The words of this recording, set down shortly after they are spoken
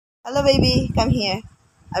Hello, baby. Come here.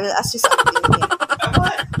 I will ask you something here.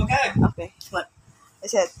 What? Okay. Okay. What? I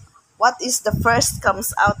said, what is the first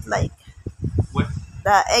comes out like? What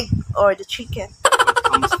The egg or the chicken?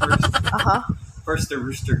 comes first? Uh-huh. First the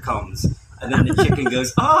rooster comes, and then the chicken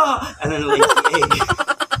goes, ah, and then it lays the egg.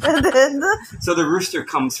 And then, So the rooster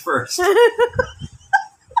comes first. So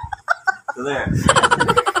there.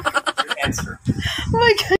 Your answer. oh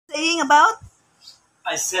my God. Saying about?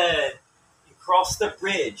 I said, you cross the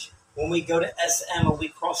bridge. When we go to SM and we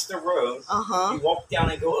cross the road, Uh-huh. you walk down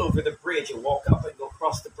and go over the bridge, and walk up and go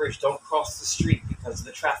across the bridge. Don't cross the street because of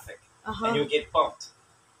the traffic, Uh-huh. and you'll get bumped.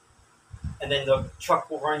 And then the truck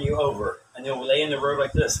will run you over, and they'll lay in the road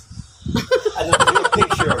like this. And they'll take a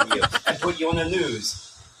picture of you and put you on the news.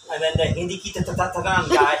 And then the hindi kita tatatagan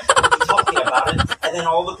guy will be talking about it, and then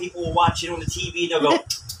all the people will watch it on the TV, and they'll go,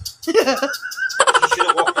 you should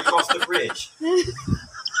have walked across the bridge.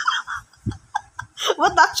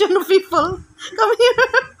 What action of people? Come here.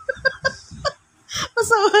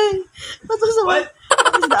 Pasaway. What was the What?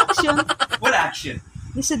 What is the action? What action?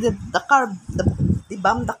 You said the car, the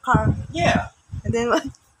bomb the car. Yeah. And then what?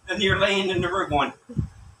 And you're laying in the road going,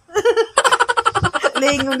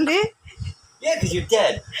 Laying only? yeah, because you're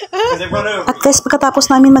dead. Because they run over At guys, pagkatapos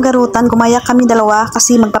namin mag-Harutan, gumaya kami dalawa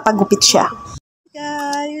kasi magpapagupit siya.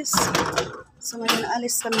 Guys, so ngayon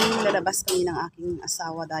alis kami, lalabas kami ng aking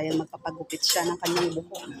asawa dahil magpapagupit siya ng kanyang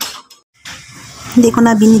buhok. Hindi ko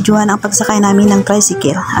na binidyohan ang pagsakay namin ng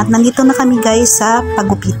tricycle. At nandito na kami guys sa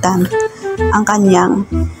pagupitan, ang kanyang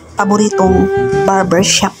paboritong barber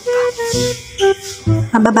shop.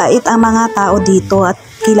 Mababait ang mga tao dito at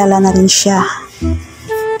kilala na rin siya.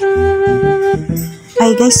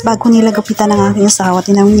 Ay guys, bago nila gupitan ng aking asawa,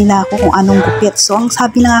 tinawin nila ako kung anong gupit. So ang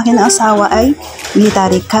sabi ng aking asawa ay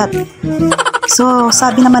military cut. So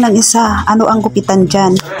sabi naman ng isa, ano ang gupitan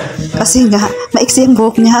dyan? Kasi nga, maiksi ang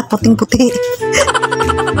buhok niya at puting-puti.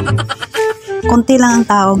 Konti lang ang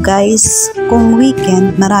tao guys. Kung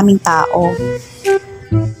weekend, maraming tao.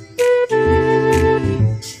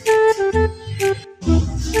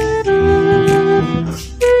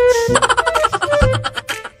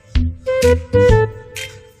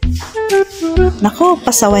 Nako,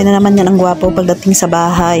 pasaway na naman yan ang gwapo pagdating sa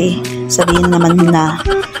bahay. Sabihin naman na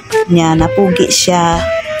niya, napugi siya.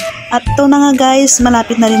 At ito na nga guys,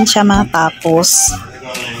 malapit na rin siya matapos.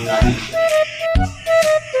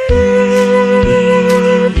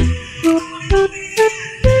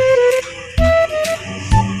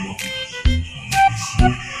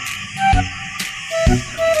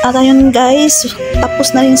 At ayun guys,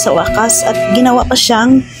 tapos na rin sa wakas at ginawa pa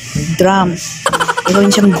siyang drum. Gawin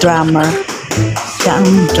siyang drummer. Siya ang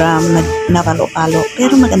drum na napalo-palo.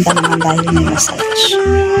 Pero maganda naman dahil may massage.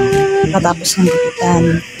 Pagkatapos ng gupitan,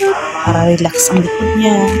 para relax ang likod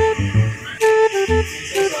niya.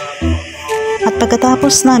 At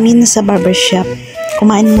pagkatapos namin sa barbershop,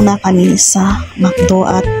 kumain muna kami sa McDo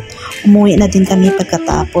at umuwi na din kami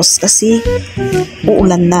pagkatapos kasi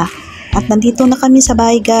uulan na. At nandito na kami sa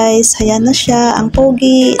bahay guys. Ayan na siya, ang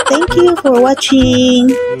pogi. Thank you for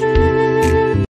watching.